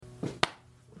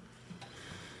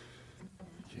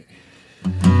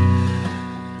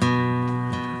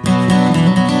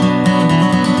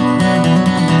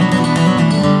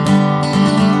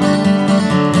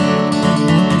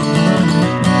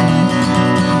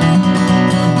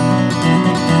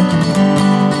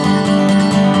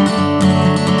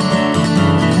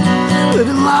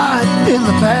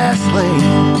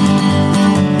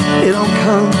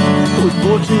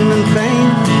misfortune and pain.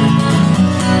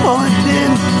 All it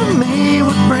did for me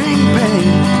was bring pain.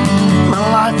 My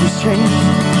life was changed,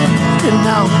 and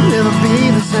now I'll never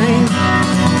be the same.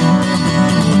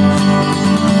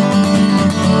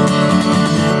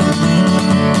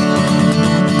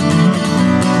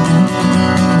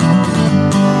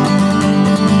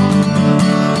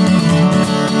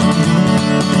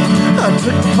 I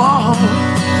took the fall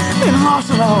and lost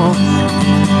it all.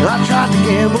 I tried to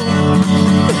gamble,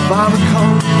 if I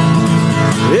recall.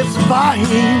 It's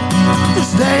fighting to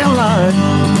stay alive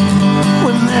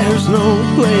when there's no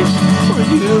place for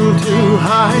you to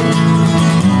hide.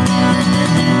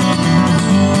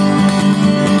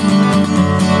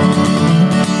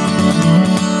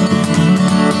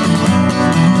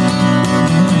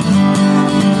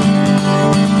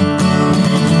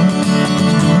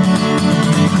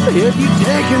 If you're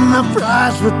taking the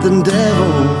prize with the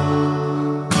devil,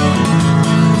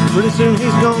 pretty soon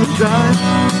he's gonna drive.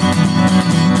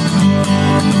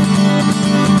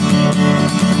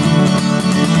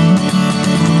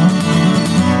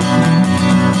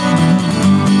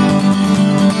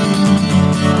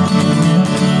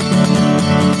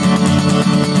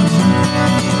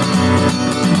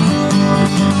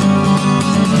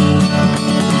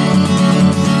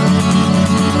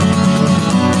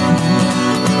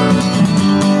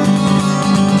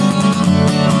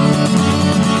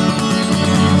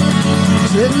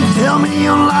 Tell me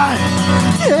your life,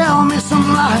 tell me some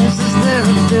lies. Is there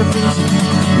a difference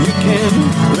you can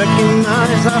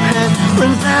recognize? I've had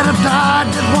friends that have died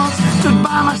that once stood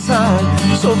by my side.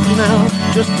 So for now,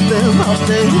 just for them, I'll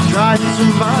stay and try to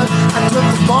survive. I took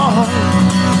the ball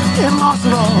and lost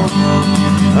it all.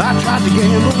 I tried to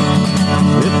gamble,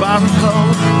 if I recall.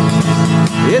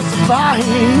 It's a fight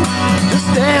to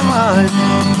stay alive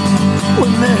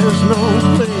when there's no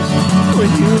place for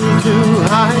you to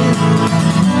hide.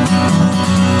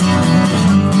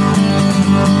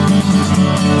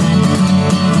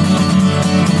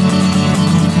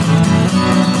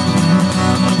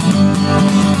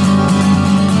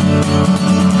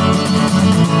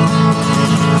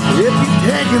 If you're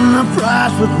taking the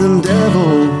prize with the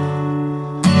devil,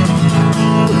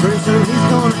 pretty soon he's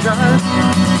gonna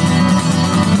drive.